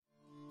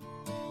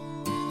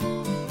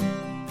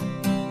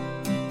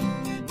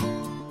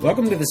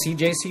Welcome to the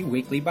CJC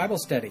Weekly Bible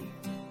Study,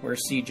 where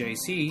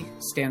CJC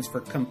stands for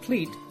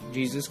Complete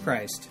Jesus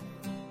Christ.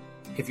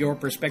 If your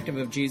perspective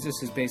of Jesus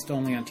is based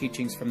only on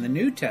teachings from the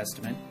New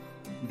Testament,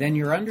 then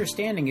your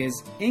understanding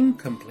is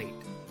incomplete.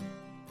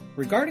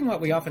 Regarding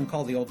what we often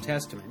call the Old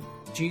Testament,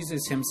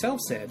 Jesus himself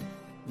said,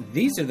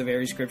 "These are the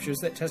very scriptures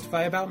that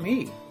testify about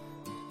me."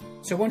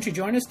 So won't you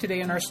join us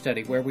today in our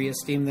study where we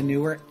esteem the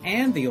newer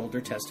and the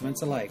older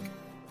testaments alike.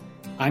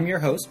 I'm your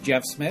host,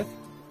 Jeff Smith,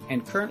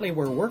 and currently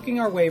we're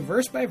working our way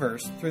verse by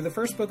verse through the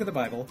first book of the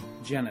Bible,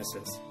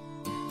 Genesis.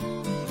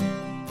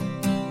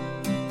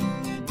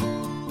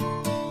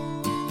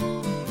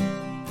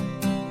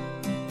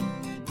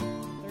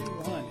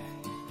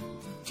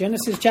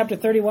 Genesis chapter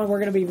 31, we're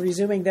going to be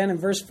resuming then in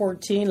verse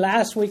 14.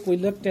 Last week we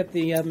looked at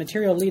the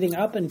material leading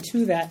up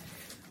into that,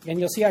 and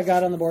you'll see I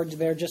got on the board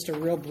there just a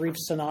real brief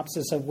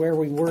synopsis of where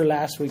we were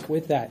last week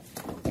with that.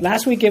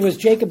 Last week it was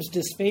Jacob's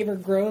disfavor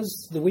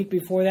grows. The week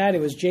before that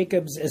it was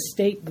Jacob's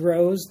estate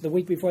grows. The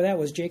week before that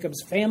was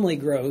Jacob's family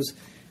grows.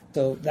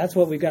 So that's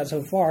what we've got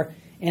so far.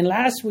 And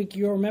last week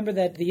you'll remember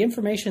that the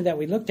information that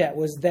we looked at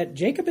was that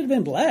Jacob had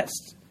been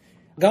blessed.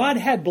 God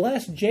had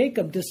blessed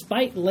Jacob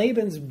despite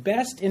Laban's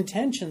best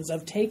intentions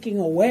of taking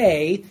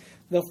away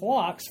the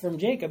flocks from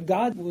Jacob.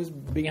 God was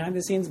behind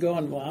the scenes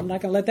going, well, I'm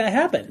not going to let that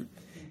happen.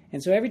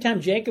 And so every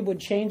time Jacob would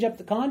change up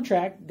the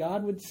contract,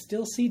 God would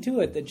still see to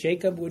it that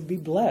Jacob would be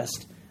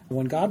blessed.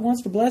 When God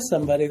wants to bless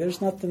somebody,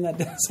 there's nothing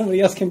that somebody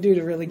else can do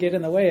to really get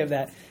in the way of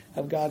that,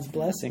 of God's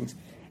blessings.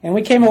 And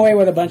we came away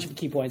with a bunch of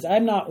key points.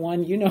 I'm not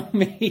one, you know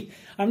me,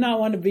 I'm not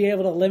one to be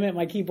able to limit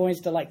my key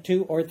points to like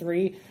 2 or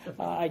 3.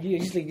 I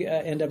usually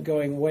end up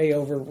going way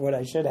over what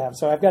I should have.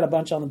 So I've got a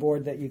bunch on the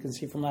board that you can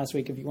see from last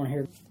week if you weren't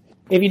here.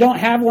 If you don't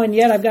have one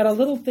yet, I've got a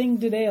little thing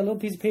today, a little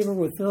piece of paper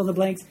with fill in the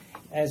blanks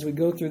as we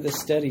go through the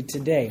study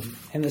today.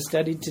 And the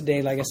study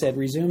today, like I said,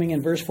 resuming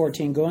in verse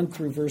 14, going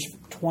through verse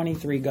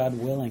 23, God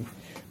willing.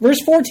 Verse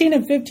 14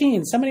 and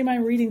 15, somebody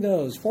mind reading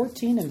those?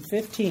 14 and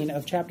 15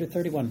 of chapter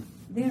 31.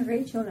 Then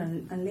Rachel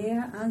and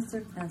Leah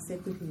answered and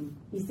said to him,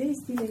 "Is there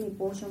still any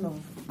portion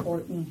of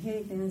or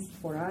inheritance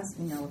for us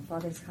in our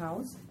father's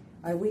house?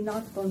 Are we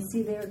not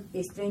considered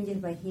strangers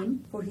by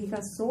him? For he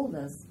has sold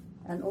us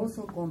and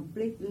also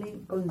completely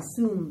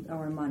consumed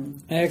our money."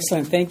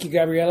 Excellent. Thank you,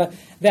 Gabriela.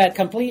 That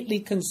completely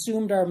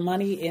consumed our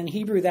money. In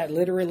Hebrew, that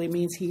literally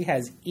means he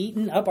has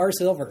eaten up our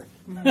silver.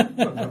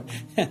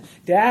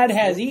 Dad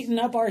has eaten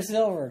up our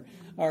silver.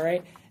 All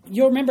right.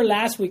 You'll remember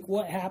last week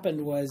what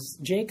happened was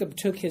Jacob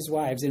took his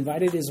wives,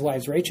 invited his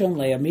wives, Rachel and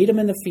Leah, meet them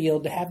in the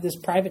field to have this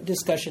private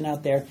discussion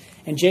out there.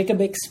 And Jacob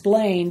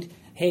explained,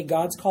 hey,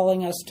 God's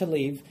calling us to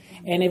leave.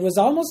 And it was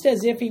almost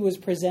as if he was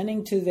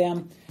presenting to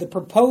them the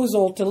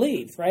proposal to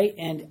leave, right?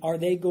 And are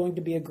they going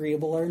to be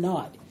agreeable or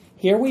not?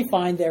 Here we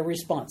find their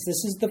response.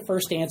 This is the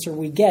first answer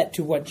we get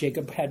to what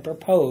Jacob had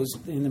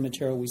proposed in the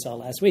material we saw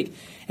last week.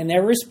 And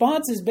their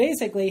response is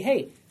basically,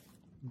 hey,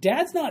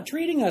 Dad's not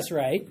treating us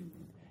right.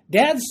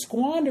 Dad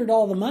squandered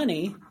all the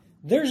money.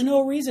 There's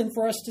no reason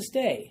for us to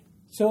stay.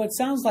 So it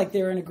sounds like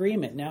they're in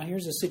agreement. Now,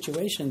 here's a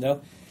situation,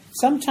 though.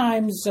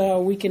 Sometimes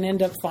we can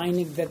end up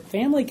finding that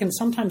family can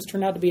sometimes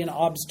turn out to be an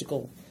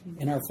obstacle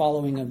in our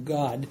following of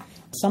God.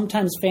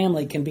 Sometimes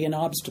family can be an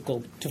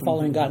obstacle to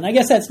following God. And I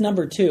guess that's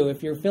number 2.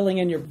 If you're filling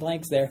in your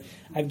blanks there,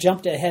 I've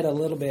jumped ahead a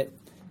little bit.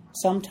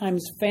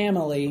 Sometimes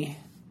family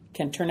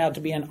can turn out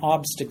to be an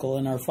obstacle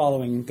in our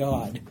following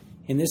God.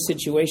 In this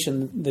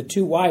situation, the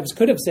 2 wives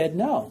could have said,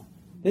 no,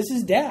 this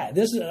is Dad.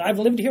 I've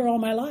lived here all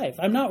my life.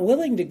 I'm not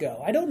willing to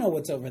go. I don't know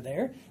what's over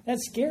there.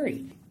 That's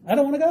scary. I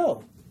don't want to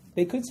go.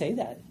 They could say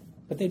that,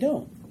 but they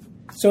don't.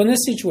 So in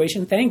this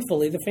situation,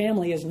 thankfully, the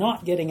family is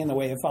not getting in the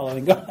way of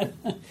following God.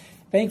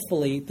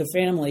 Thankfully, the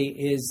family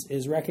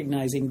is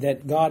recognizing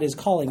that God is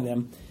calling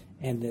them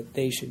and that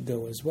they should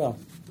go as well.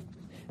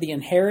 The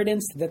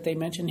inheritance that they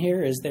mention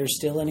here, is there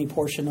still any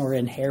portion or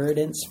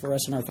inheritance for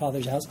us in our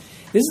Father's house?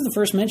 This is the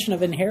first mention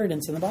of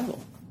inheritance in the Bible.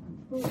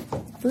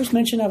 First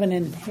mention of an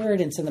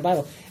inheritance in the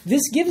Bible.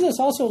 This gives us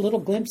also a little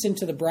glimpse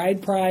into the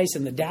bride price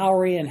and the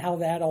dowry and how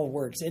that all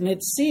works. And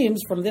it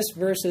seems from this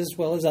verse as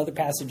well as other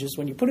passages,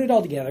 when you put it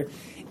all together,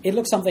 it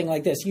looks something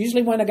like this.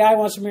 Usually when a guy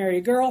wants to marry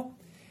a girl,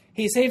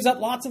 he saves up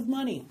lots of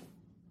money.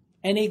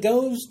 And he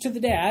goes to the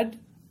dad,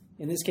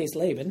 in this case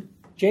Laban.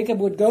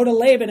 Jacob would go to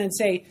Laban and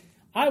say,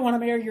 I want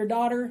to marry your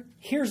daughter.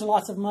 Here's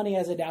lots of money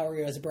as a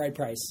dowry or as a bride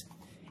price.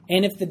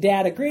 And if the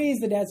dad agrees,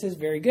 the dad says,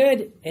 very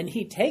good. And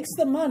he takes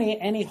the money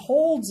and he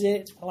holds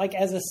it like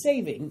as a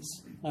savings,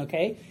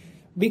 okay?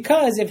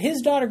 Because if his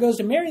daughter goes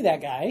to marry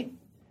that guy,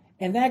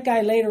 and that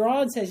guy later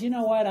on says, you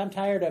know what, I'm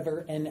tired of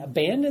her, and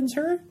abandons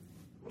her,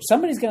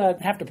 somebody's going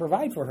to have to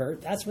provide for her.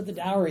 That's what the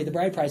dowry, the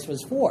bride price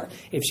was for.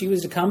 If she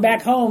was to come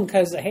back home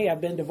because, hey, I've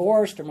been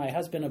divorced, or my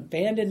husband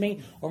abandoned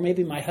me, or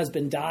maybe my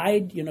husband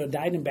died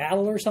in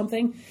battle or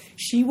something,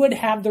 she would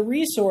have the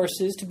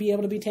resources to be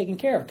able to be taken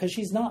care of because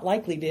she's not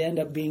likely to end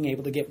up being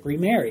able to get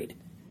remarried.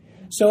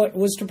 So it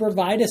was to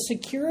provide a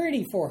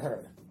security for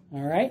her,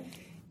 all right?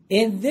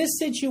 In this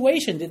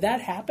situation, did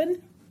that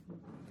happen?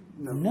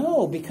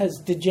 No,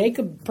 because did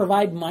Jacob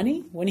provide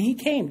money when he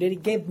came? Did he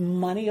give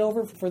money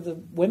over for the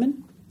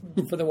women?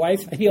 For the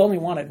wife? He only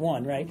wanted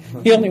one, right?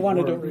 He only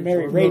wanted to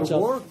marry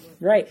Rachel.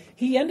 Right.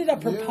 He ended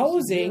up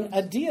proposing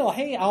a deal.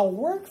 Hey, I'll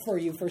work for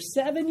you for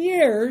 7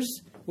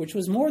 years, which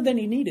was more than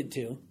he needed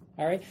to.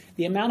 All right.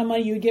 The amount of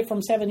money you would get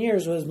from 7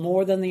 years was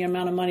more than the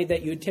amount of money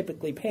that you would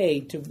typically pay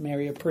to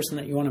marry a person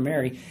that you want to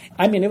marry.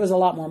 I mean, it was a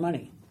lot more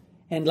money.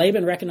 And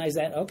Laban recognized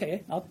that.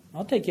 Okay,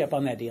 I'll take you up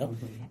on that deal.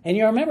 Mm-hmm. And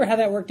you remember how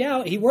that worked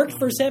out. He worked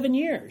for 7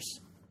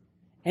 years.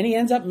 And he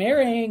ends up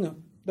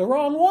marrying the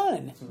wrong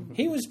one.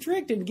 He was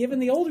tricked and given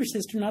the older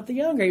sister, not the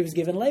younger. He was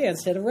given Leah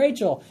instead of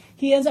Rachel.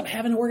 He ends up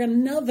having to work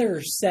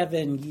another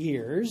 7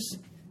 years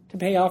to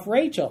pay off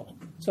Rachel.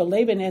 So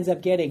Laban ends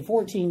up getting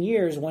 14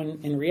 years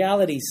when in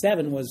reality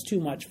 7 was too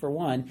much for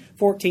one.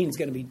 14 is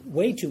going to be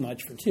way too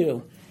much for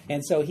two.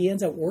 And so he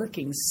ends up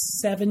working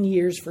 7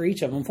 years for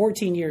each of them,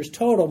 14 years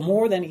total,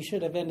 more than he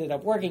should have ended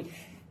up working.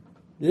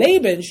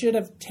 Laban should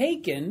have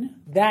taken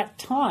that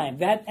time,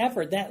 that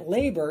effort, that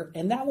labor,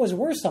 and that was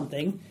worth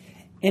something.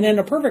 And in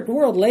a perfect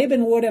world,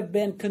 Laban would have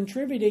been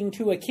contributing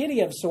to a kitty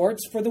of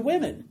sorts for the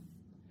women.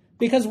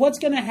 Because what's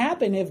going to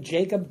happen if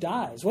Jacob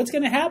dies? What's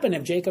going to happen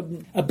if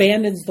Jacob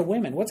abandons the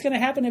women? What's going to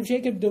happen if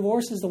Jacob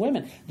divorces the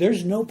women?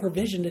 There's no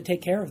provision to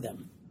take care of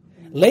them.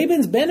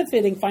 Laban's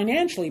benefiting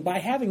financially by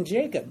having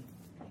Jacob.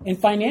 And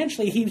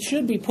financially, he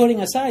should be putting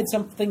aside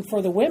something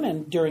for the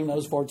women during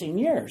those 14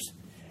 years.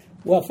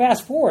 Well,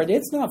 fast forward,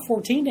 it's not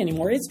 14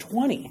 anymore, it's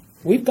 20.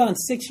 We've gone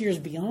 6 years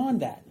beyond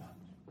that.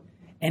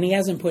 And he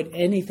hasn't put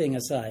anything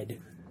aside.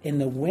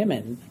 And the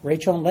women,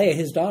 Rachel and Leah,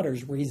 his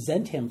daughters,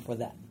 resent him for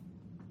that.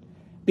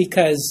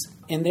 Because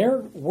in their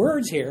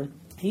words here,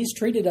 he's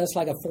treated us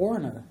like a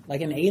foreigner,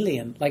 like an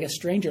alien, like a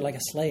stranger, like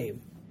a slave.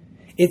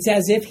 It's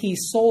as if he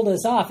sold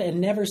us off and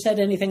never set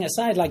anything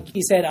aside. Like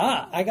he said,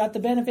 I got the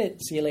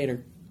benefit. See you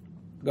later.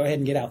 Go ahead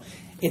and get out.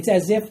 It's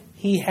as if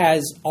he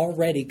has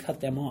already cut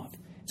them off.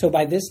 So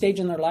by this stage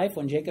in their life,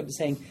 when Jacob is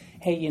saying,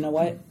 hey, you know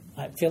what?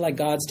 I feel like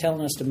God's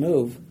telling us to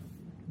move.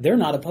 They're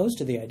not opposed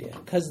to the idea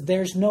because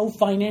there's no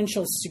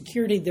financial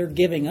security they're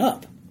giving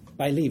up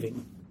by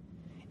leaving.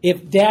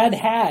 If Dad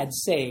had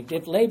saved,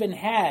 if Laban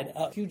had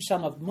a huge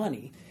sum of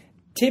money,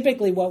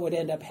 typically what would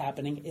end up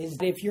happening is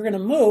if you're going to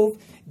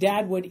move,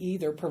 Dad would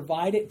either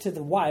provide it to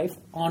the wife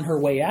on her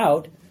way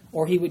out,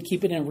 or he would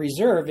keep it in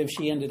reserve if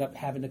she ended up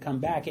having to come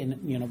back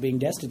and, being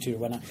destitute or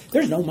whatnot.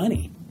 There's no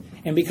money.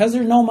 And because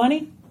there's no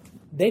money,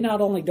 they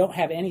not only don't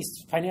have any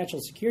financial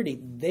security,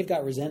 they've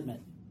got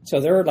resentment. So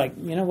they're like,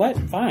 you know what?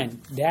 Fine.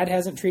 Dad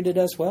hasn't treated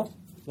us well.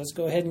 Let's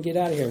go ahead and get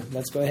out of here.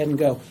 Let's go ahead and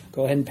go.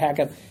 Go ahead and pack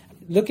up.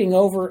 Looking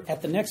over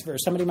at the next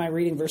verse. Somebody mind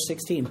reading verse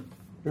 16.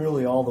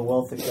 Surely all the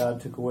wealth that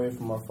God took away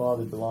from our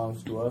father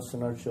belongs to us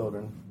and our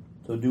children.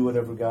 So do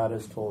whatever God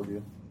has told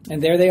you.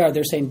 And there they are.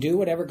 They're saying, do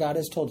whatever God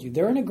has told you.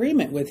 They're in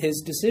agreement with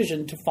his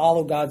decision to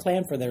follow God's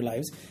plan for their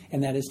lives,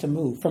 and that is to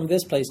move from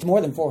this place to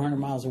more than 400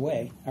 miles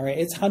away. All right,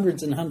 it's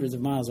hundreds and hundreds of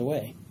miles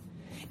away.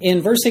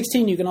 In verse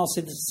 16, you can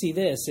also see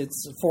this.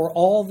 It's for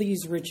all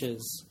these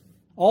riches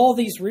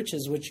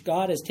which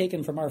God has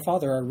taken from our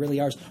father are really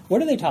ours.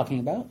 What are they talking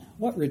about?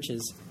 What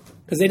riches?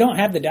 Because they don't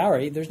have the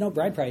dowry. There's no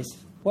bride price.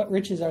 What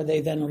riches are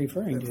they then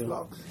referring to?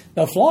 Flocks.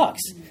 The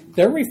flocks.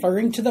 They're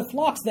referring to the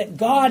flocks that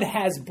God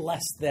has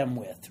blessed them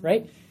with,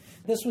 right?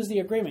 This was the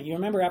agreement. You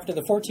remember after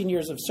the 14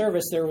 years of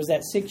service, there was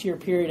that 6-year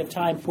period of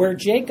time where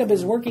Jacob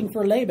is working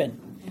for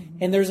Laban.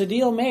 And there's a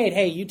deal made.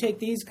 Hey, you take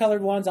these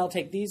colored ones, I'll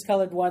take these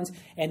colored ones.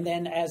 And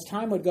then as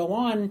time would go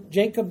on,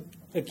 Jacob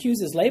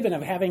accuses Laban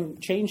of having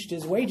changed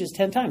his wages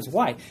 10 times.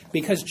 Why?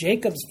 Because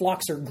Jacob's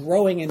flocks are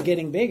growing and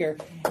getting bigger.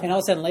 And all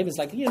of a sudden Laban's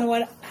like, you know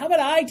what? How about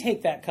I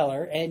take that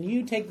color and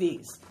you take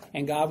these?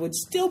 And God would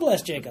still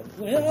bless Jacob.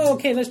 Well,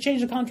 okay, let's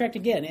change the contract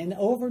again. And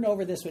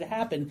over this would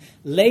happen.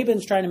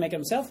 Laban's trying to make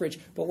himself rich.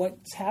 But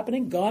what's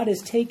happening? God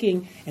is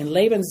taking, and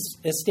Laban's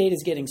estate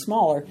is getting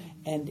smaller,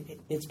 and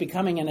it's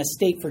becoming an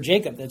estate for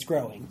Jacob that's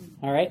growing.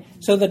 All right?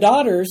 So the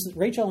daughters,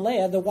 Rachel and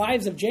Leah, the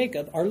wives of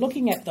Jacob, are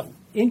looking at the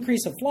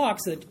increase of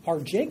flocks that are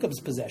Jacob's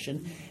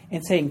possession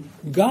and saying,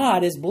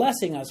 God is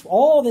blessing us.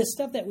 All this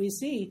stuff that we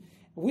see,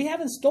 we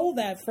haven't stole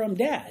that from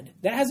Dad.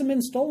 That hasn't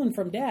been stolen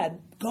from Dad.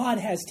 God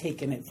has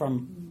taken it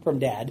from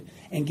Dad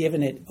and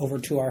given it over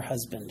to our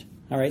husband.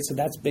 All right, so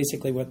that's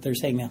basically what they're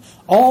saying now.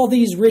 All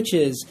these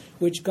riches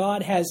which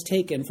God has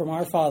taken from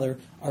our father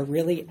are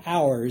really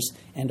ours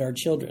and our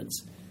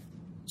children's.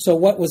 So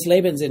what was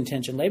Laban's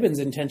intention? Laban's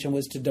intention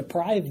was to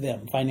deprive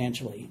them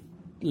financially.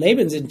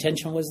 Laban's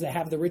intention was to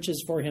have the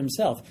riches for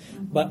himself.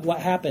 But what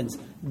happens?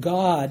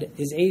 God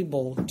is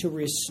able to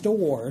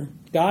restore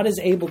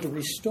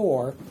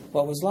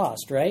what was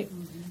lost, right?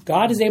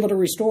 God is able to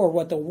restore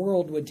what the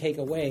world would take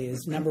away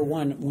is number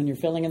one. When you're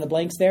filling in the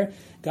blanks there,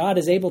 God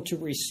is able to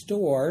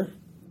restore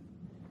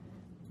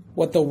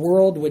what the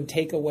world would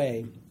take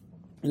away.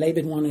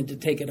 Laban wanted to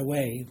take it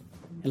away.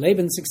 And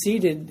Laban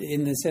succeeded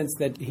in the sense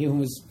that he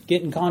was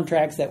getting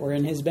contracts that were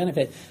in his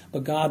benefit,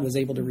 but God was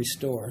able to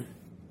restore.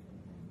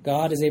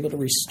 God is able to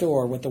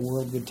restore what the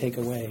world would take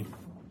away.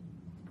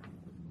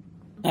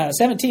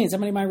 17,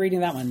 somebody mind reading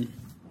that one?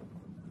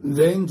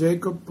 Then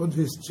Jacob put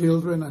his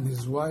children and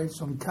his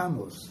wives on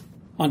camels.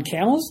 On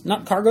camels?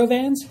 Not cargo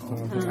vans?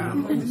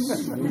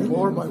 Camels.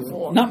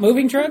 4x4. Not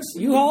moving trucks?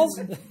 U-Hauls?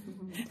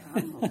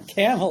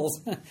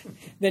 Camels.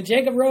 Then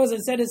Jacob rose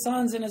and set his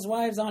sons and his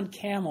wives on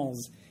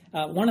camels.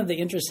 One of the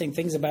interesting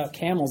things about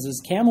camels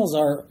is camels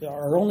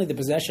are only the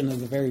possession of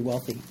the very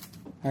wealthy.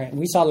 All right, and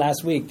we saw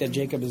last week that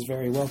Jacob is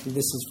very wealthy.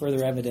 This is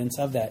further evidence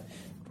of that,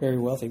 very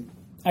wealthy.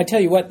 I tell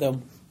you what,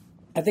 though,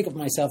 I think of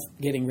myself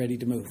getting ready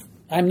to move.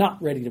 I'm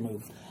not ready to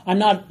move. I'm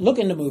not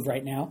looking to move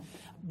right now,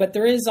 but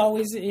there is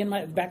always in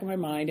my back of my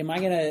mind, am I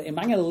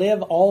gonna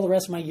live all the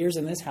rest of my years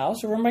in this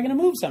house, or am I gonna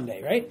move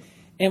someday, right?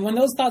 And when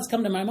those thoughts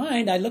come to my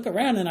mind, I look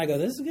around and I go,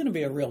 this is going to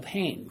be a real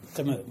pain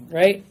to move,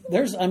 right?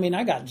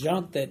 I got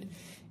junk that,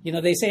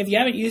 they say if you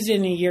haven't used it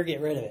in a year,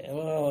 get rid of it.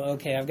 Oh,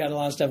 okay, I've got a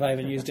lot of stuff I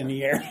haven't used in a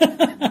year,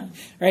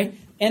 right?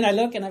 And I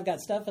look and I've got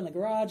stuff in the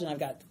garage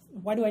and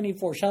why do I need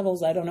 4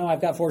 shovels? I don't know.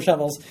 I've got 4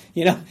 shovels,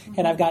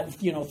 and I've got,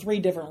 3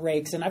 different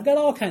rakes and I've got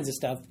all kinds of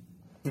stuff.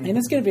 Mm-hmm. And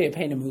it's going to be a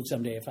pain to move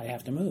someday if I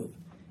have to move.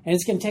 And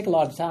it's going to take a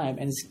lot of time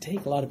and it's going to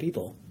take a lot of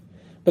people.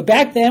 But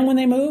back then when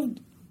they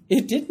moved,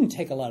 it didn't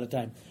take a lot of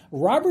time.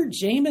 Robert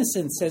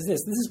Jameson says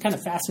this. This is kind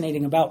of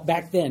fascinating about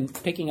back then,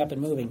 picking up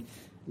and moving.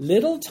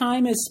 Little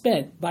time is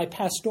spent by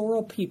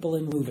pastoral people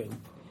in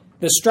moving.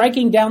 The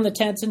striking down the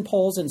tents and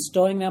poles and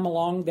stowing them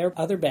along their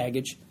other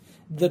baggage,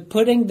 the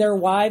putting their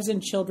wives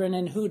and children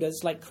in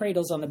hoodas like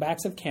cradles on the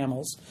backs of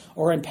camels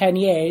or in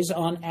panniers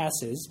on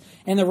asses,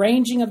 and the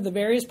ranging of the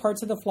various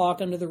parts of the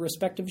flock under the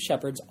respective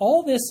shepherds.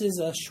 All this is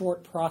a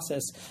short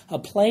process. A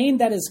plain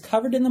that is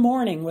covered in the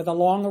morning with a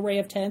long array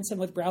of tents and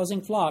with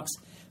browsing flocks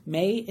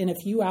may in a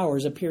few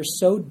hours appear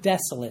so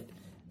desolate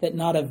that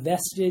not a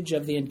vestige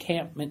of the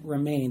encampment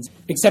remains,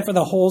 except for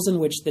the holes in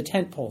which the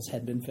tent poles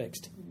had been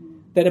fixed.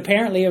 That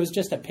apparently it was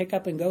just a pick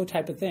up and go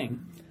type of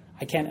thing.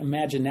 I can't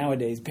imagine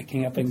nowadays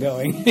picking up and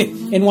going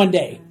in one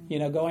day,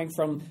 going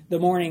from the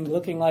morning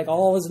looking like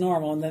all is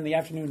normal and then the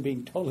afternoon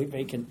being totally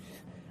vacant.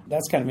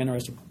 That's kind of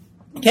interesting.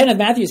 Kenneth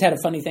Matthews had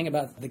a funny thing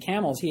about the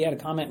camels. He had a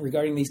comment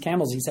regarding these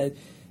camels. He said,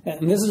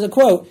 and this is a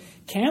quote,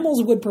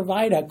 "Camels would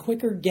provide a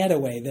quicker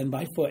getaway than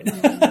by foot."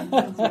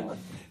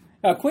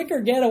 A quicker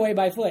getaway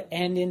by foot.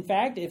 And in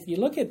fact, if you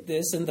look at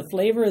this and the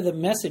flavor of the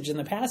message in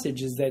the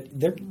passage is that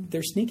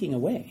they're sneaking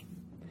away.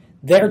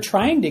 They're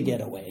trying to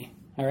get away.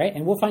 All right,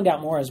 and we'll find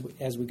out more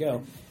as we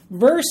go.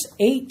 Verse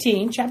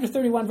 18, chapter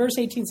 31, verse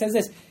 18 says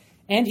this,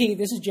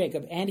 this is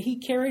Jacob, and he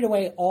carried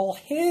away all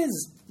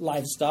his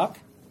livestock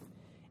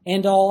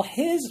and all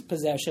his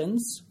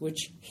possessions,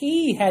 which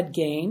he had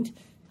gained,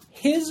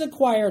 his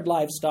acquired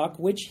livestock,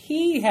 which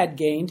he had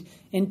gained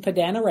in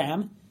Padan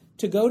Aram,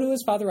 to go to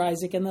his father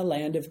Isaac in the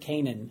land of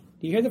Canaan.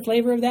 Do you hear the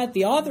flavor of that?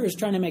 The author is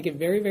trying to make it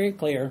very, very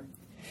clear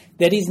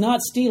that he's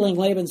not stealing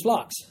Laban's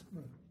flocks.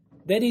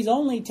 That he's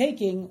only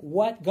taking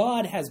what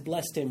God has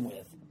blessed him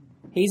with.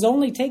 He's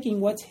only taking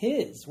what's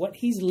his, what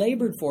he's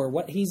labored for,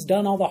 what he's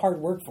done all the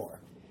hard work for.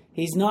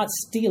 He's not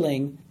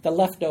stealing the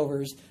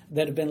leftovers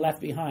that have been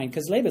left behind,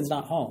 because Laban's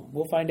not home.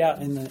 We'll find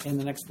out in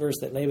the next verse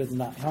that Laban's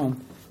not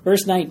home.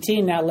 Verse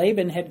 19, now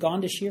Laban had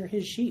gone to shear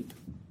his sheep,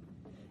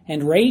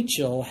 and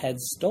Rachel had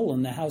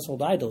stolen the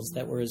household idols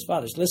that were his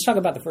father's. Let's talk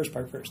about the first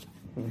part first.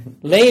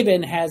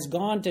 Laban has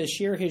gone to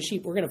shear his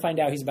sheep. We're going to find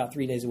out he's about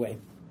 3 days away.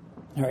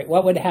 All right,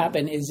 what would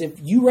happen is if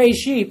you raise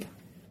sheep,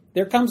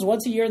 there comes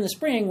once a year in the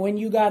spring when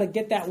you got to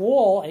get that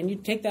wool, and you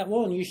take that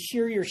wool and you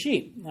shear your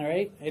sheep, all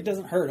right? It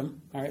doesn't hurt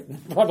them, all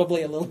right?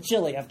 Probably a little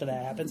chilly after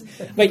that happens.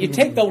 But you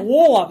take the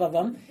wool off of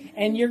them,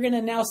 and you're going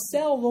to now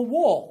sell the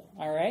wool,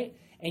 all right?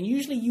 And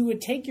usually you would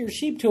take your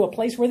sheep to a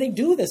place where they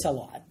do this a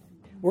lot.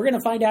 We're going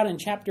to find out in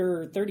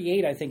chapter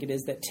 38, I think it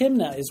is, that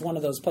Timnah is one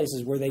of those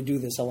places where they do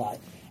this a lot.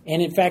 And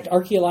in fact,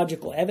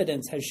 archaeological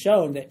evidence has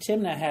shown that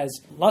Timnah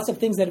has lots of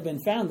things that have been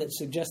found that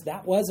suggest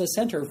that was a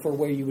center for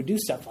where you would do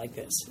stuff like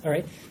this. All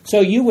right. So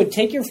you would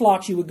take your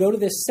flocks, you would go to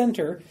this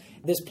center,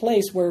 this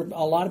place where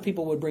a lot of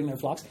people would bring their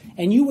flocks,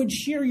 and you would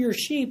shear your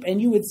sheep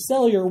and you would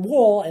sell your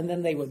wool, and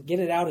then they would get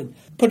it out and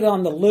put it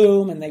on the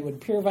loom, and they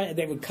would purify it,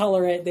 they would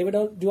color it, they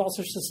would do all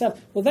sorts of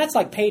stuff. Well, that's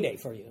like payday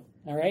for you.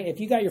 All right. If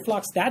you got your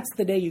flocks, that's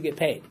the day you get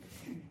paid.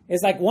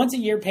 It's like once a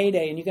year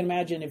payday, and you can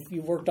imagine if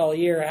you worked all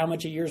year, how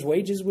much a year's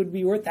wages would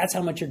be worth. That's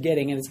how much you're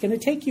getting, and it's going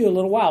to take you a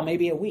little while,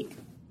 maybe a week.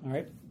 All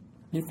right.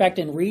 In fact,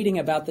 in reading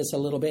about this a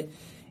little bit,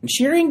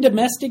 shearing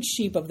domestic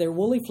sheep of their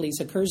woolly fleece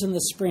occurs in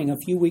the spring, a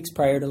few weeks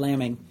prior to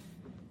lambing.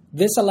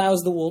 This allows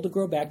the wool to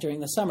grow back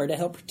during the summer to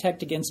help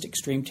protect against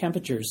extreme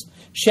temperatures.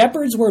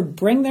 Shepherds would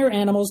bring their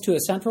animals to a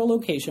central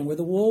location where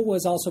the wool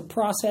was also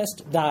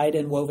processed, dyed,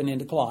 and woven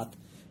into cloth.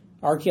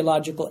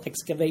 Archaeological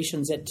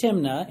excavations at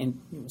Timnah,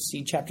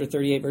 see chapter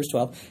 38, verse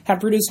 12, have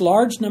produced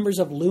large numbers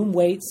of loom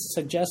weights,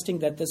 suggesting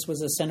that this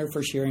was a center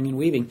for shearing and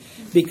weaving.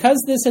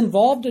 Because this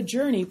involved a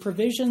journey,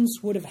 provisions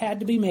would have had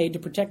to be made to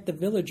protect the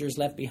villagers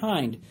left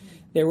behind.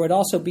 There would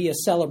also be a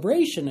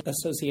celebration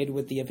associated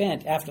with the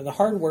event after the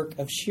hard work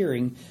of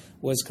shearing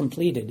was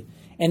completed.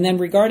 And then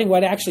regarding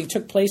what actually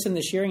took place in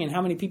the shearing and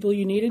how many people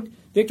you needed,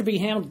 Victor B.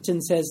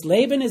 Hamilton says,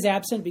 Laban is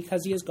absent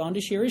because he has gone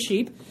to shear his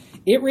sheep.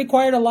 It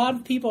required a lot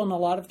of people and a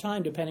lot of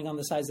time, depending on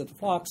the size of the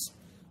flocks.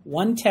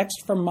 One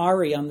text from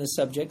Mari on this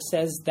subject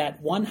says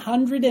that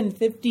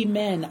 150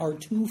 men are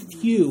too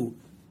few,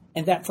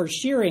 and that for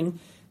shearing,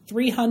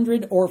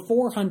 300 or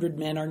 400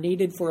 men are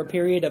needed for a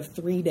period of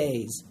 3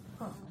 days.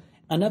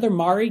 Another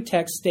Mari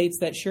text states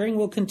that shearing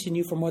will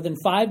continue for more than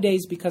 5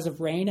 days because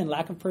of rain and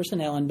lack of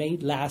personnel and may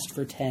last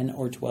for 10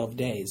 or 12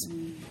 days.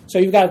 So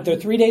you've got the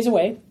 3 days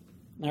away,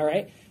 all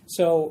right?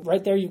 So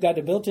right there you've got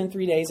a built-in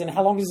 3 days. And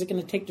how long is it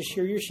going to take to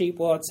shear your sheep?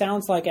 Well, it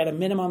sounds like at a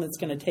minimum it's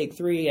going to take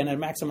 3 and at a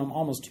maximum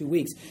almost 2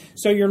 weeks.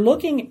 So you're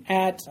looking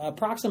at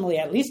approximately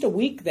at least a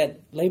week that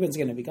Laban's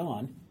going to be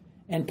gone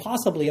and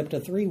possibly up to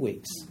 3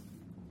 weeks.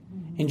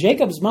 In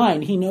Jacob's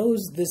mind, he knows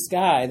this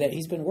guy that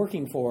he's been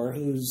working for,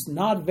 who's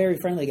not a very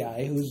friendly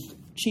guy, who's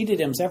cheated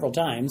him several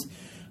times,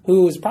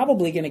 who is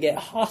probably going to get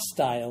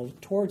hostile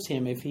towards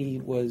him if he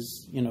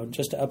was,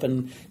 just to up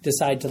and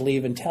decide to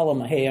leave and tell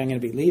him, hey, I'm going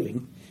to be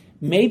leaving.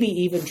 Maybe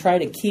even try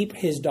to keep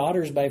his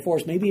daughters by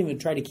force. Maybe even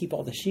try to keep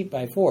all the sheep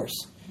by force.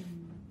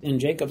 In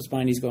Jacob's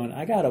mind, he's going,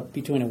 I got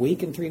between a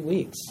week and 3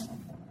 weeks.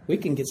 We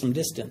can get some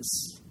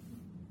distance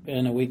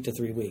in a week to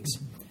 3 weeks.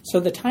 So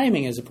the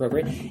timing is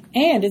appropriate.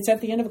 And it's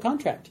at the end of a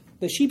contract.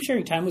 The sheep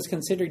shearing time was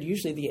considered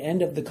usually the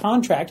end of the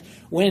contract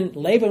when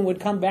Laban would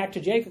come back to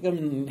Jacob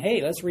and,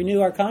 hey, let's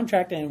renew our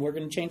contract and we're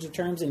going to change the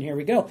terms and here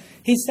we go.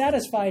 He's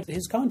satisfied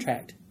his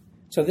contract.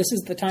 So this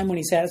is the time when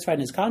he's satisfied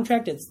in his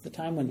contract. It's the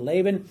time when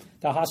Laban,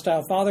 the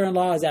hostile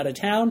father-in-law, is out of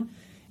town.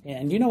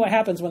 And you know what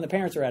happens when the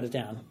parents are out of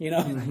town. You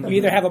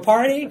either have a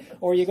party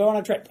or you go on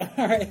a trip.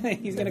 All right,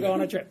 he's going to go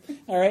on a trip.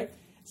 All right,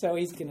 so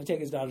he's going to take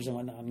his daughters and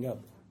whatnot and go.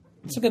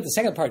 Let's look at the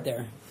second part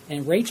there.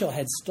 And Rachel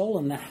had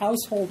stolen the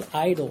household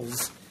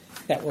idols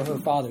that were her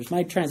father's.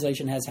 My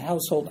translation has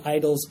household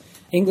idols.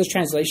 English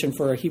translation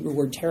for a Hebrew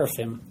word,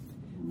 teraphim.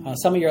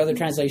 Some of your other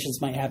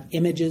translations might have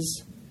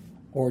images,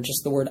 or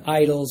just the word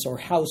idols or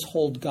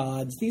household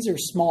gods. These are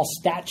small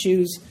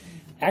statues.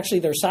 Actually,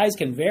 their size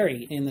can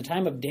vary. In the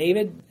time of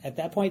David, at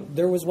that point,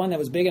 there was one that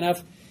was big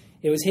enough.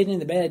 It was hidden in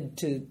the bed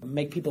to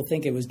make people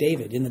think it was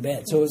David in the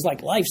bed. So it was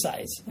like life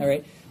size. All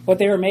right. What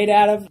they were made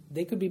out of,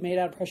 they could be made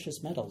out of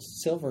precious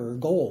metals, silver or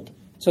gold.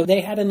 So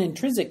they had an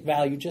intrinsic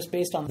value just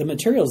based on the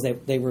materials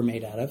they were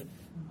made out of.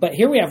 But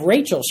here we have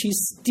Rachel.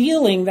 She's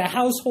stealing the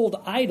household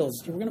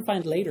idols. We're going to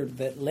find later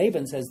that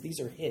Laban says these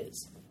are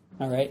his.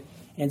 All right.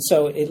 And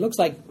so it looks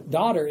like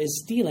daughter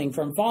is stealing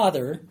from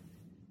father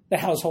the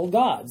household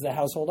gods, the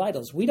household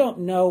idols. We don't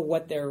know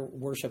what their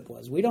worship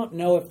was. We don't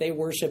know if they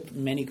worshiped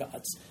many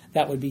gods.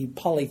 That would be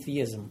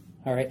polytheism,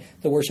 all right,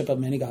 the worship of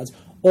many gods.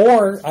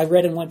 Or I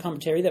read in one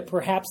commentary that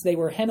perhaps they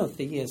were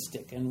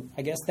henotheistic, and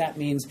I guess that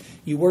means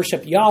you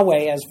worship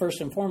Yahweh as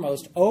first and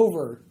foremost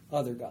over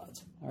other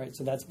gods. All right,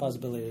 so that's a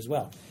possibility as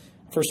well.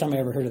 First time I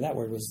ever heard of that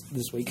word was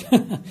this week.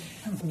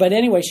 But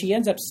anyway, she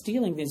ends up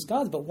stealing these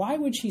gods. But why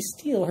would she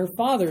steal her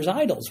father's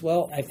idols?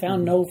 Well, I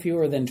found no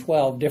fewer than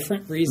 12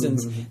 different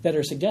reasons that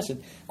are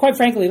suggested. Quite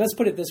frankly, let's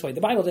put it this way.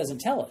 The Bible doesn't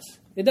tell us.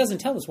 It doesn't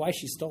tell us why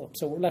she stole them.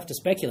 So we're left to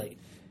speculate.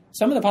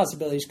 Some of the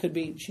possibilities could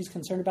be she's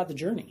concerned about the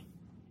journey.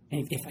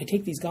 And if I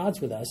take these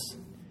gods with us,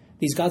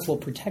 these gods will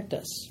protect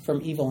us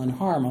from evil and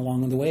harm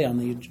along the way on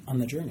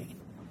the journey.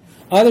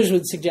 Others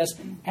would suggest,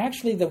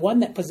 actually, the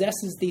one that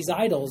possesses these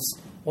idols,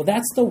 well,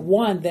 that's the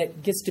one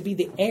that gets to be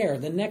the heir,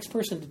 the next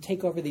person to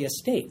take over the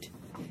estate.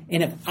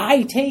 And if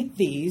I take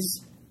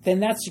these, then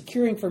that's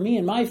securing for me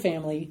and my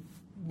family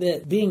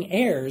the being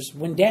heirs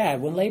when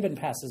Laban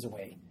passes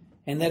away.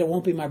 And that it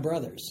won't be my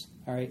brothers,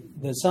 all right,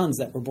 the sons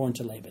that were born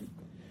to Laban.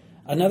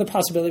 Another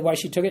possibility why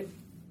she took it,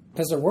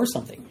 because they're worth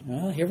something.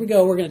 Well, here we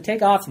go. We're going to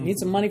take off. Need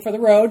some money for the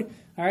road.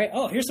 All right.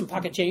 Oh, here's some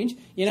pocket change.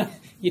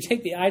 You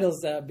take the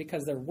idols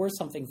because they're worth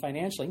something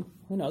financially.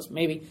 Who knows?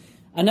 Maybe.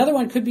 Another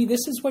one could be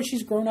this is what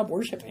she's grown up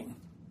worshiping.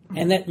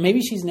 And that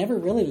maybe she's never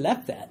really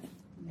left that.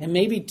 And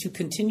maybe to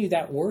continue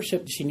that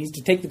worship, she needs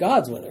to take the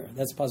gods with her.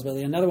 That's a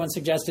possibility. Another one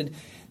suggested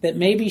that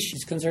maybe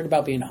she's concerned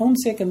about being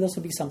homesick, and this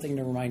will be something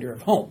to remind her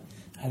of home.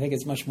 I think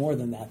it's much more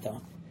than that,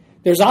 though.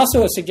 There's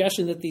also a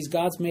suggestion that these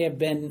gods may have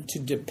been to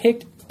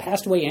depict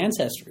passed away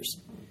ancestors.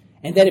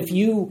 And that if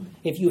you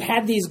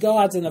had these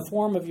gods in the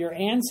form of your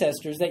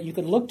ancestors, that you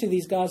could look to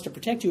these gods to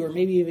protect you or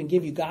maybe even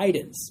give you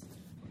guidance.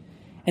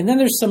 And then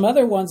there's some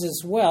other ones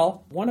as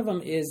well. One of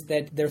them is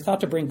that they're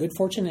thought to bring good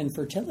fortune and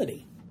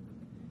fertility.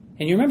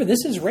 And you remember,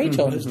 this is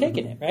Rachel who's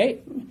taking it,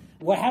 right?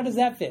 Well, how does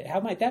that fit? How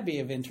might that be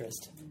of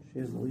interest? She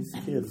has the least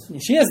kids.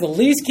 She has the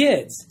least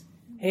kids.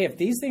 Hey, if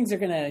these things are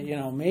going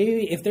to,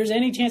 maybe if there's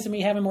any chance of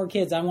me having more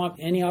kids, I want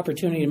any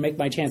opportunity to make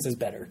my chances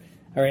better.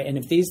 All right. And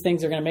if these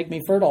things are going to make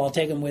me fertile, I'll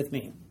take them with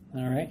me.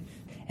 All right.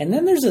 And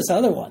then there's this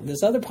other one,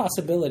 this other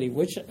possibility,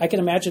 which I can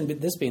imagine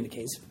this being the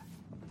case.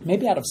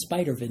 Maybe out of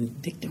spite or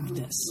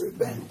vindictiveness.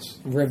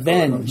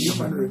 Revenge.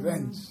 Human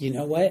revenge. You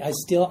know what?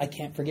 I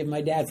can't forgive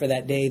my dad for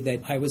that day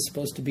that I was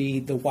supposed to be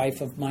the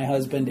wife of my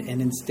husband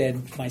and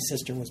instead my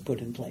sister was put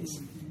in place.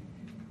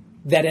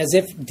 That as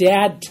if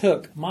Dad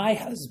took my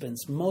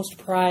husband's most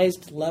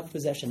prized, loved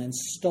possession and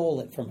stole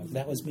it from him.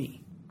 That was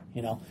me.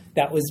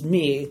 That was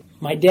me.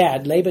 My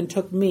dad, Laban,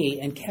 took me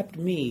and kept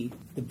me,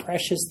 the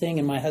precious thing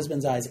in my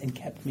husband's eyes, and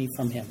kept me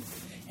from him.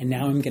 And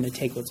now I'm going to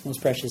take what's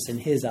most precious in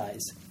his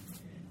eyes.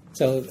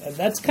 So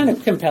that's kind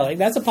of compelling.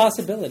 That's a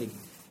possibility.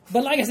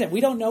 But like I said,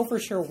 we don't know for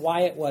sure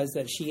why it was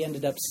that she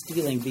ended up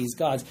stealing these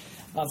gods.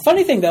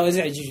 Funny thing, though, is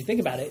as you think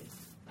about it,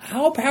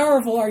 how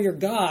powerful are your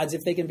gods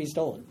if they can be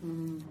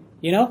stolen?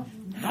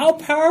 How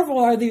powerful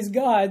are these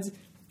gods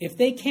if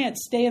they can't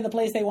stay in the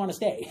place they want to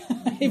stay?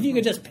 If you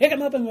could just pick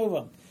them up and move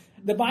them.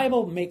 The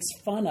Bible makes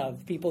fun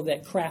of people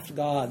that craft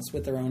gods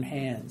with their own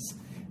hands.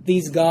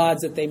 These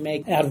gods that they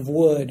make out of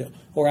wood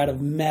or out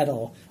of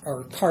metal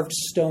or carved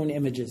stone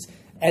images,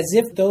 as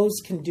if those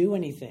can do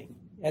anything,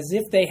 as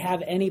if they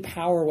have any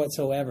power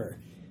whatsoever.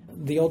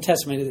 The Old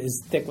Testament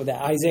is thick with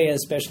that. Isaiah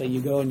especially, you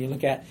go and you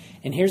look at,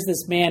 and here's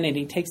this man, and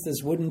he takes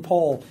this wooden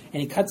pole,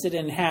 and he cuts it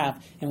in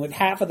half, and with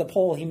half of the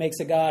pole he makes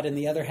a god, and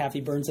the other half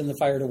he burns in the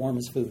fire to warm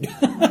his food.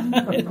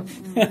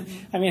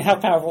 I mean, how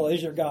powerful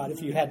is your God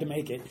if you had to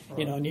make it,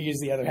 and you use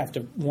the other half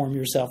to warm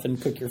yourself and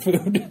cook your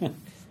food?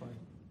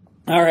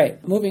 All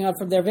right, moving on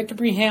from there. Victor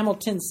P.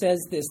 Hamilton says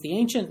this: the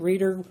ancient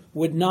reader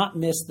would not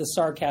miss the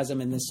sarcasm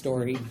in this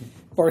story,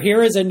 for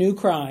here is a new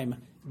crime,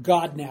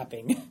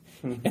 God-napping.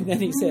 And then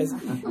he says,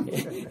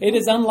 it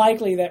is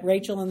unlikely that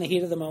Rachel in the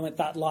heat of the moment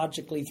thought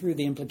logically through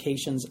the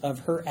implications of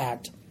her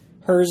act.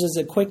 Hers is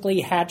a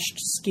quickly hatched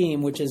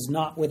scheme which is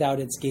not without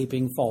its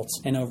gaping faults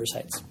and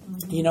oversights.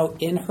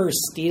 In her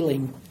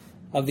stealing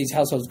of these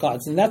household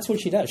gods, and that's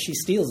what she does. She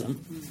steals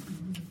them.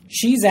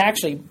 She's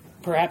actually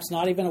perhaps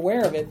not even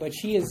aware of it, but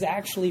she is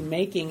actually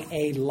making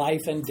a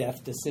life and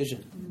death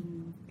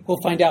decision.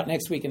 We'll find out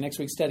next week in next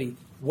week's study.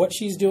 What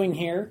she's doing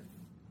here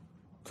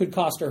could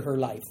cost her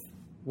life,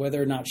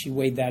 whether or not she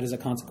weighed that as a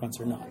consequence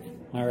or not.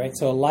 All right,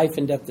 so a life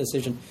and death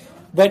decision.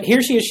 But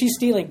here she is, she's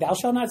stealing. Thou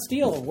shalt not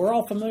steal. We're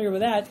all familiar with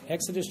that.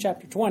 Exodus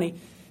chapter 20.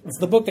 It's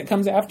the book that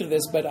comes after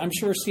this, but I'm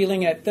sure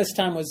stealing at this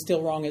time was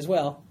still wrong as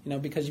well,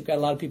 because you've got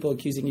a lot of people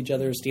accusing each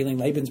other of stealing.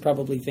 Laban's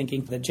probably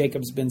thinking that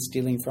Jacob's been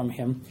stealing from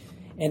him.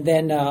 And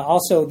then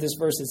also this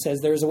verse, it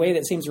says, there is a way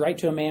that seems right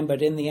to a man,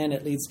 but in the end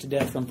it leads to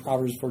death, from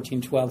Proverbs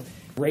 14:12.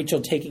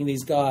 Rachel taking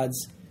these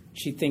gods,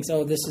 she thinks,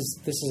 this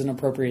is an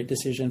appropriate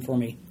decision for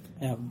me.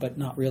 But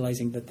not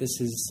realizing that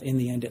this is, in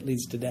the end, it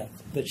leads to death,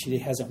 that she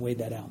hasn't weighed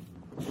that out.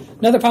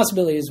 Another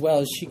possibility as well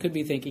is she could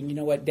be thinking,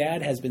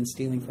 Dad has been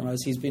stealing from us.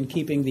 He's been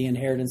keeping the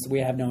inheritance. We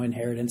have no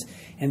inheritance,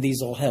 and these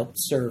will help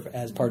serve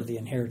as part of the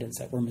inheritance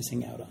that we're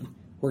missing out on.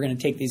 We're going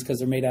to take these because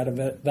they're made out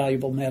of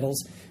valuable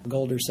metals,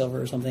 gold or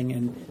silver or something,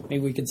 and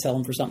maybe we could sell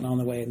them for something on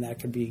the way, and that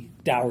could be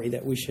dowry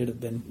that we should have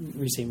been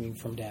receiving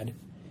from Dad.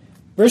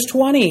 Verse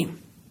 20.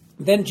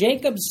 Then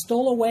Jacob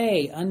stole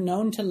away,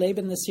 unknown to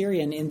Laban the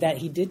Syrian, in that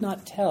he did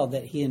not tell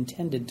that he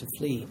intended to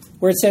flee.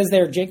 Where it says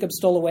there, Jacob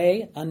stole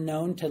away,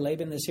 unknown to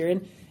Laban the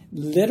Syrian,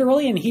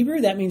 literally in Hebrew,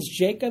 that means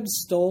Jacob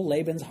stole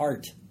Laban's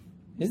heart.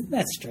 Isn't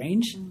that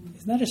strange?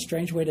 Isn't that a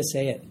strange way to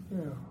say it?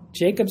 Yeah.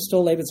 Jacob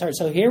stole Laban's heart.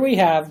 So here we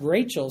have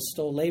Rachel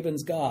stole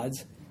Laban's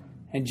gods,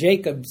 and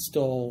Jacob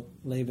stole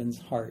Laban's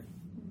heart.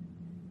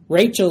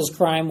 Rachel's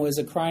crime was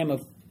a crime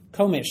of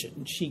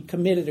commission. She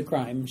committed a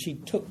crime. She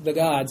took the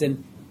gods,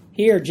 and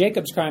here,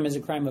 Jacob's crime is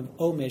a crime of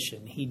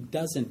omission. He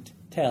doesn't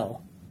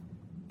tell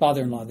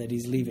father-in-law that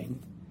he's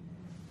leaving.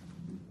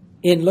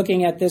 In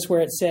looking at this, where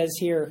it says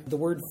here, the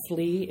word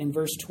flee in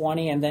verse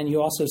 20, and then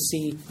you also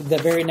see the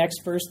very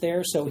next verse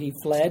there, so he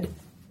fled.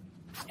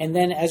 And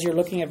then as you're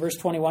looking at verse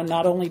 21,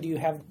 not only do you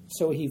have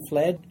so he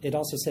fled, it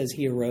also says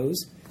he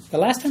arose. The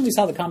last time we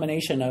saw the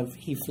combination of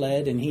he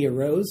fled and he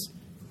arose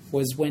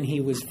was when he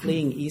was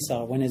fleeing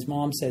Esau, when his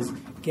mom says,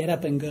 get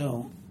up and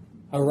go,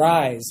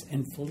 arise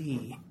and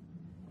flee.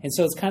 And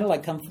so it's kind of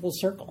like come full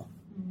circle.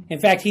 In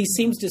fact, he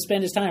seems to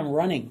spend his time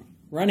running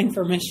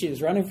from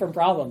issues, running from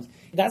problems.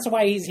 That's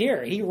why he's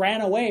here. He ran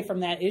away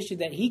from that issue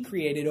that he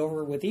created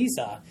over with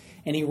Esau.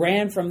 And he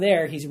ran from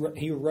there.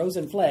 He rose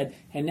and fled.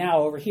 And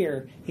now over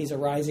here, he's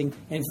arising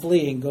and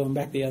fleeing, going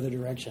back the other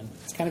direction.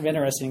 It's kind of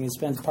interesting. He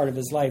spends part of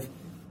his life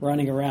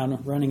running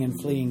around, running and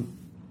fleeing.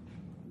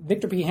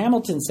 Victor P.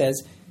 Hamilton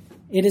says,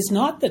 it is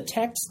not the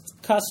text's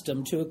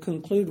custom to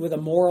conclude with a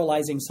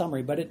moralizing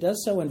summary, but it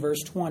does so in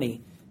verse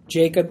 20.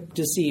 Jacob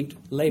deceived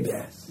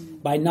Laban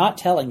by not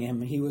telling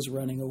him he was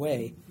running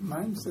away.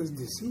 Mine says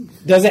deceive.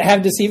 Does it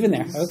have deceive in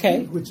there? Deceive,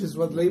 okay. Which is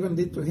what Laban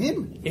did to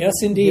him. Yes,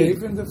 indeed.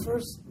 Gave him the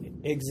first.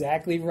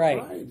 Exactly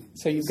right.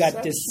 So you've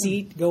got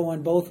deceit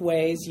going both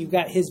ways. You've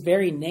got his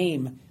very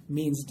name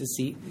means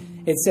deceit.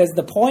 It says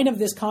the point of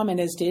this comment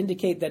is to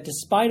indicate that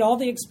despite all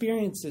the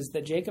experiences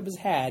that Jacob has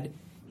had,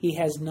 he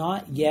has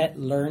not yet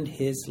learned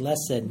his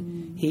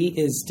lesson. He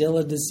is still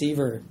a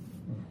deceiver.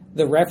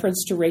 The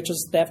reference to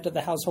Rachel's theft of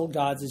the household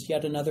gods is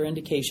yet another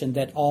indication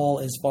that all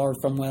is far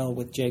from well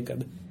with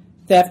Jacob.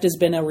 Theft has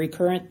been a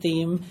recurrent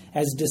theme,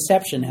 as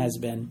deception has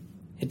been.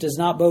 It does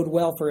not bode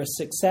well for a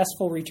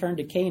successful return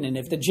to Canaan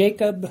if the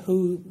Jacob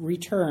who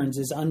returns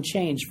is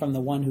unchanged from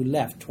the one who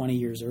left 20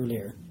 years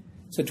earlier.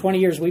 So 20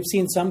 years, we've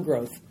seen some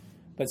growth,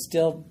 but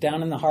still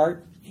down in the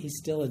heart, he's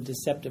still a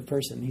deceptive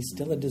person. He's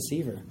still a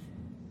deceiver.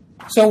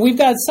 So we've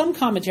got some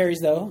commentaries,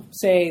 though,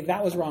 say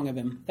that was wrong of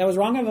him. That was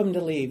wrong of him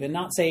to leave and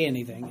not say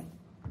anything.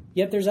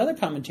 Yet there's other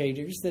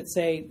commentators that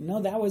say,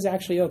 no, that was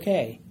actually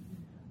okay.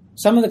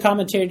 Some of the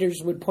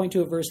commentators would point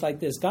to a verse like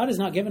this. God has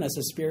not given us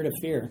a spirit of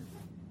fear.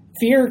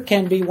 Fear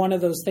can be one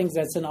of those things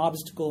that's an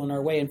obstacle in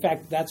our way. In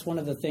fact, that's one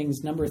of the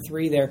things, number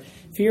 3 there.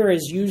 Fear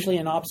is usually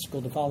an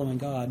obstacle to following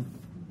God.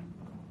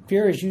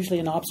 Fear is usually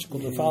an obstacle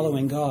to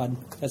following God.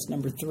 That's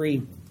number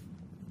 3.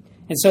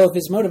 And so if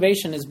his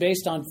motivation is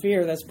based on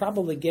fear, that's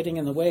probably getting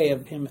in the way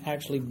of him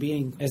actually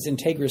being as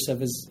integrous of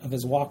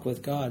his walk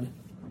with God.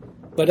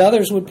 But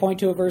others would point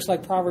to a verse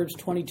like Proverbs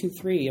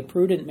 22:3, a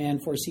prudent man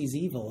foresees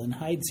evil and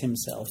hides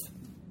himself,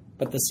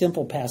 but the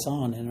simple pass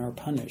on and are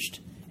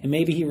punished. And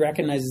maybe he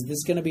recognizes this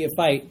is going to be a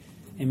fight,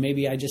 and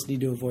maybe I just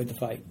need to avoid the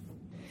fight.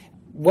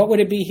 What would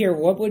it be here?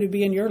 What would it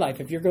be in your life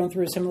if you're going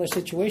through a similar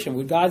situation?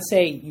 Would God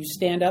say you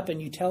stand up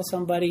and you tell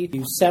somebody,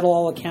 you settle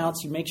all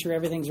accounts, you make sure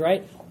everything's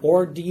right?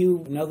 Or do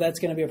you know that's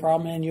going to be a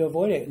problem and you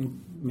avoid it?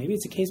 And maybe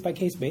it's a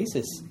case-by-case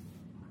basis.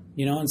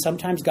 You know, and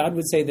sometimes God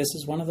would say this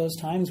is one of those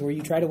times where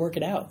you try to work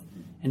it out.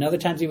 And other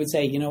times he would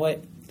say, you know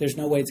what, there's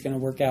no way it's going to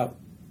work out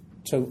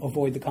to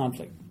avoid the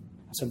conflict.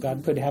 So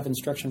God could have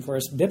instruction for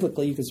us.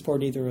 Biblically, you could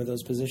support either of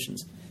those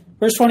positions.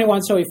 Verse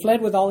 21, so he fled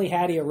with all he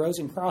had. He arose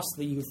and crossed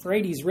the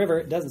Euphrates River.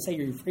 It doesn't say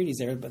Euphrates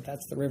there, but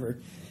that's the river.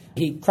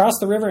 He crossed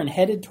the river and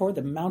headed toward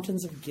the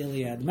mountains of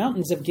Gilead.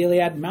 Mountains of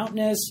Gilead,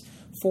 mountainous,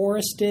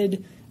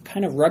 forested,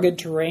 kind of rugged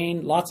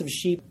terrain, lots of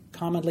sheep.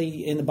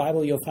 Commonly in the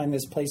Bible, you'll find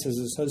this place is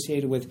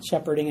associated with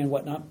shepherding and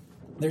whatnot.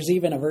 There's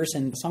even a verse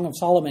in Song of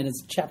Solomon,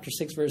 it's chapter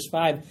 6, verse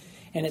 5,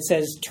 and it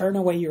says, turn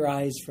away your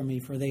eyes from me,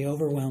 for they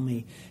overwhelm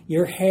me.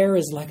 Your hair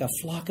is like a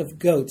flock of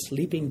goats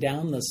leaping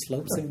down the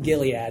slopes of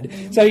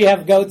Gilead. So you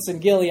have goats and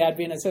Gilead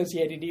being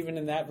associated even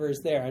in that verse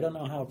there. I don't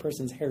know how a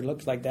person's hair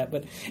looks like that,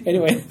 but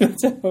anyway,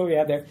 that's what we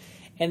have there.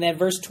 And then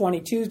verse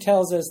 22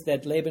 tells us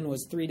that Laban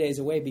was 3 days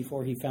away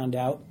before he found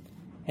out.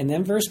 And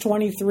then verse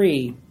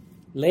 23,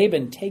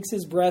 Laban takes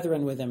his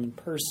brethren with him and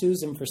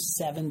pursues him for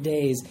 7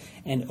 days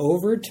and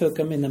overtook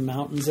him in the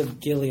mountains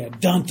of Gilead.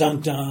 Dun, dun,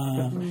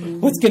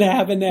 dun. What's going to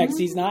happen next?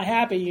 He's not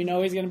happy. You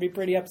know he's going to be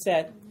pretty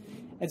upset.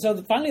 And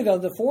so finally, though,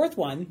 the fourth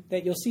one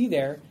that you'll see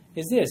there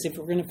is this. If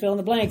we're going to fill in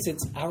the blanks,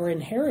 it's our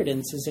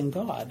inheritance is in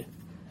God.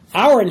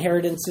 Our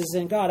inheritance is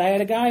in God. I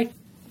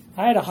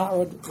had a hot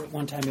rod at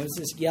one time. It was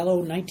this yellow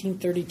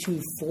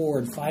 1932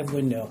 Ford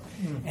 5-window.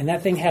 And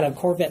that thing had a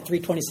Corvette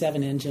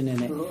 327 engine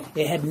in it.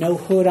 It had no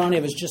hood on it.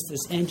 It was just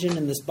this engine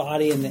and this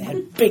body, and it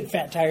had big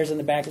fat tires in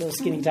the back, little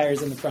skinny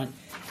tires in the front.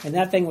 And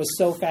that thing was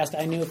so fast,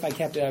 I knew if I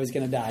kept it, I was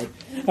going to die.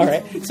 All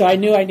right. So I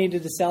knew I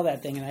needed to sell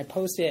that thing, and I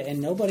posted it,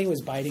 and nobody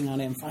was biting on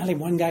it. And finally,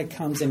 one guy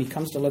comes, and he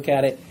comes to look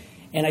at it.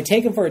 And I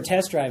take him for a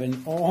test drive,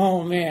 and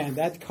oh, man,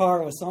 that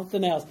car was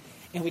something else.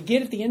 And we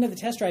get at the end of the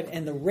test drive,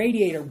 and the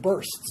radiator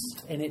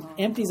bursts, and it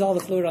empties all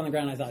the fluid on the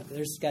ground. I thought,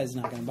 this guy's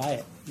not going to buy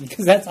it,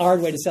 because that's a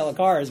hard way to sell a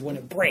car is when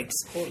it breaks,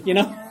 you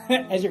know,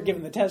 as you're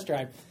giving the test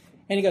drive.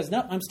 And he goes,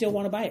 no, I still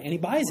want to buy it. And he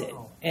buys it.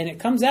 And it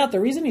comes out,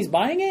 the reason he's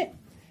buying it,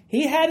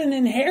 he had an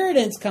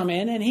inheritance come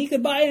in, and he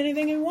could buy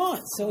anything he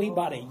wants. So he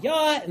bought a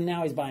yacht, and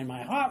now he's buying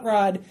my hot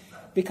rod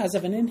because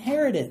of an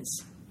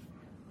inheritance.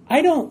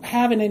 I don't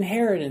have an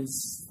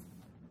inheritance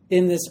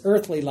in this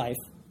earthly life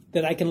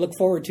that I can look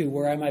forward to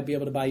where I might be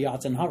able to buy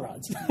yachts and hot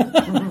rods.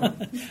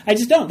 I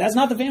just don't. That's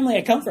not the family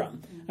I come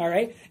from. All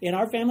right? In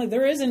our family,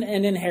 there isn't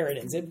an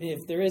inheritance.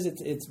 If there is,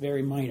 it's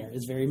very minor.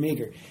 It's very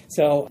meager.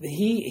 So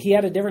he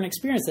had a different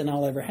experience than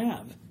I'll ever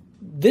have.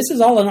 This is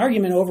all an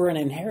argument over an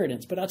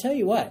inheritance. But I'll tell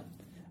you what.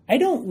 I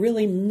don't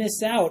really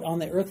miss out on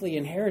the earthly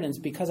inheritance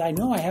because I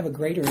know I have a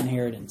greater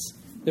inheritance.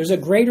 There's a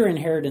greater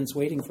inheritance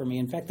waiting for me.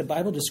 In fact, the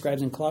Bible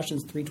describes in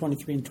Colossians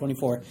 3:23 and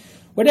 24,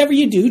 whatever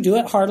you do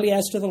it heartily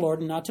as to the Lord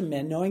and not to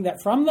men, knowing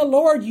that from the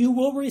Lord you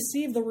will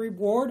receive the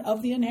reward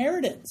of the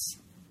inheritance.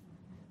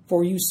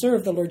 For you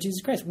serve the Lord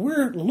Jesus Christ.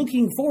 We're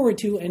looking forward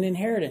to an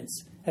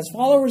inheritance. As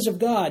followers of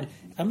God,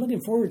 I'm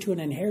looking forward to an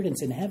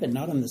inheritance in heaven,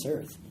 not on this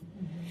earth.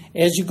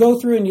 As you go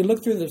through and you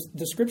look through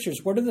the scriptures,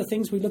 what are the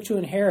things we look to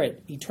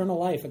inherit? Eternal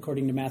life,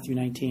 according to Matthew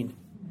 19.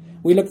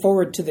 We look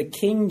forward to the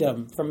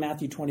kingdom from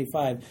Matthew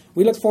 25.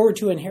 We look forward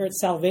to inherit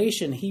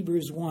salvation,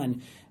 Hebrews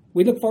 1.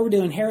 We look forward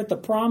to inherit the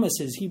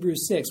promises,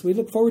 Hebrews 6. We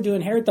look forward to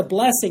inherit the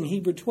blessing,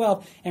 Hebrews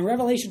 12. And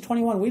Revelation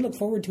 21, we look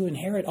forward to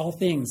inherit all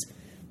things.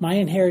 My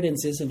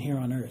inheritance isn't here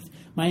on earth.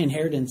 My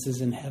inheritance is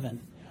in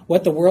heaven.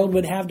 What the world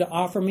would have to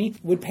offer me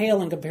would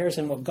pale in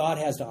comparison to what God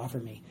has to offer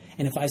me.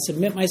 And if I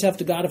submit myself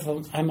to God, if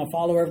I'm a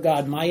follower of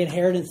God, my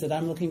inheritance that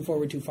I'm looking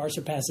forward to far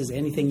surpasses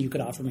anything you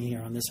could offer me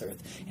here on this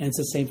earth. And it's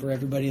the same for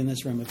everybody in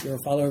this room. If you're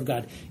a follower of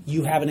God,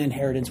 you have an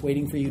inheritance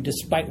waiting for you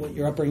despite what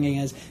your upbringing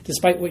is,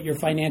 despite what your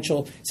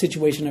financial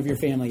situation of your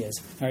family is.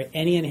 All right,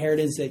 any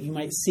inheritance that you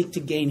might seek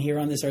to gain here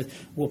on this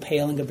earth will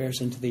pale in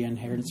comparison to the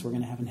inheritance we're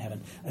going to have in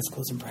heaven. Let's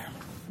close in prayer.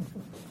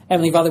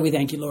 Heavenly Father, we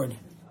thank you, Lord.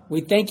 We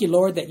thank you,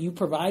 Lord, that you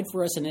provide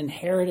for us an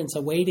inheritance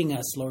awaiting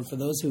us, Lord, for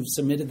those who've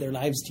submitted their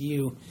lives to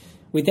you.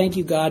 We thank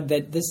you, God,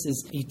 that this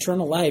is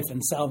eternal life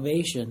and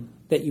salvation,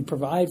 that you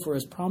provide for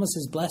us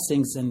promises,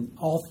 blessings, and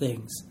all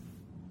things.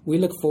 We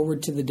look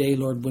forward to the day,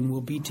 Lord, when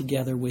we'll be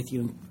together with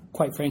you. And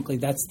quite frankly,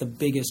 that's the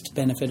biggest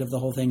benefit of the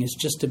whole thing, is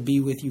just to be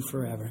with you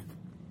forever.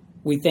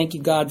 We thank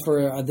you, God,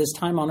 for this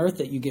time on earth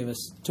that you give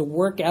us to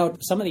work out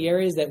some of the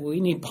areas that we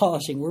need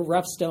polishing. We're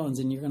rough stones,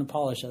 and you're going to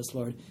polish us,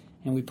 Lord.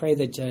 And we pray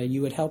that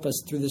you would help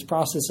us through this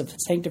process of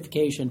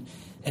sanctification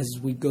as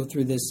we go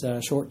through this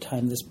short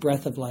time, this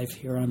breath of life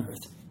here on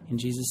earth. In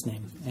Jesus'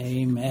 name,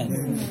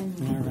 amen.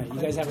 All right.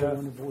 You guys have a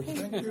wonderful week.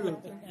 Thank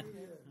you.